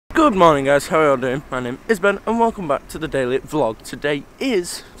Good morning guys, how are you all doing? My name is Ben and welcome back to the daily vlog. Today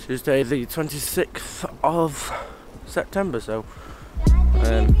is Tuesday the 26th of September, so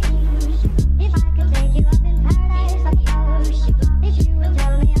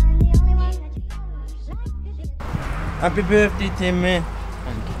happy birthday, Timmy.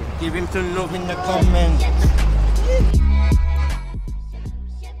 Give him some love in the comments.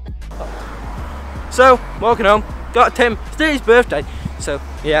 So, walking home, got Tim, it's his birthday, so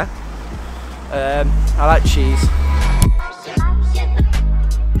yeah, I like cheese.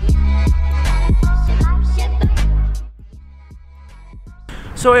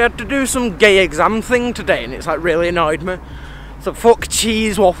 So I had to do some gay exam thing today and it's like really annoyed me. So fuck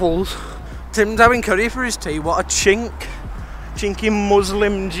cheese waffles. Tim's having curry for his tea, what a chinky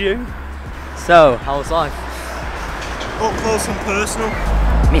Muslim Jew. So, how's life? Up close and personal.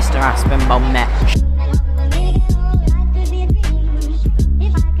 Mr. Aspenbomb Net.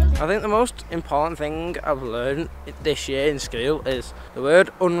 I think the most important thing I've learned this year in school is the word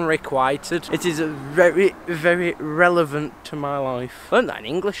unrequited. It is very, very relevant to my life. I learned that in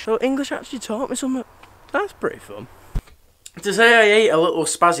English, so English actually taught me something. That's pretty fun. To say I ate a little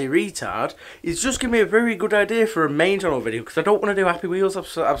spazzy retard is just giving me a very good idea for a main channel video, because I don't want to do Happy Wheels. I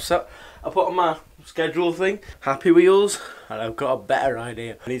put on my schedule thing, Happy Wheels, and I've got a better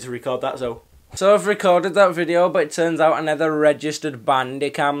idea. I need to record that, So I've recorded that video, but it turns out I never registered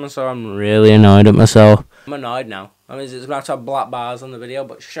Bandicam, so I'm really annoyed at myself. I'm annoyed now. I mean, it's going to have to have black bars on the video,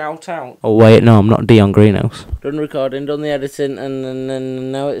 but shout out. Oh wait, no, I'm not Dion Greenhouse. Done recording, done the editing,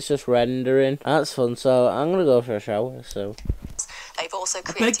 and now it's just rendering. That's fun, so I'm going to go for a shower, so. They've also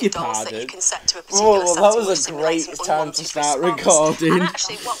created dolls that you can set to a particular setting. That was a great time to start recording. And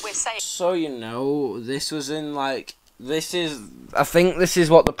actually what we're saying... So, you know, this was in like... I think this is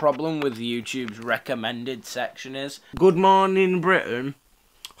what the problem with YouTube's recommended section is. Good Morning Britain,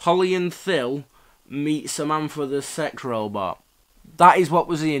 Holly and Phil meet Samantha the sex robot. That is what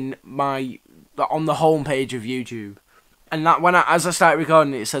was in on the homepage of YouTube. And that as I started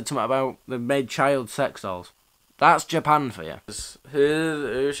recording it said something about they made child sex dolls. That's Japan for you.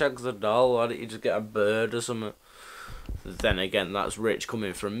 Who shags the doll? Why don't you just get a bird or something? Then again, that's rich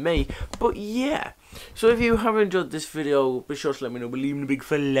coming from me. But yeah, so if you have enjoyed this video, be sure to let me know by leaving a big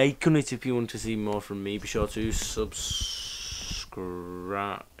fat like on it. If you want to see more from me, be sure to subscribe.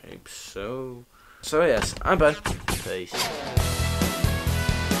 So yes, I'm Ben. Peace.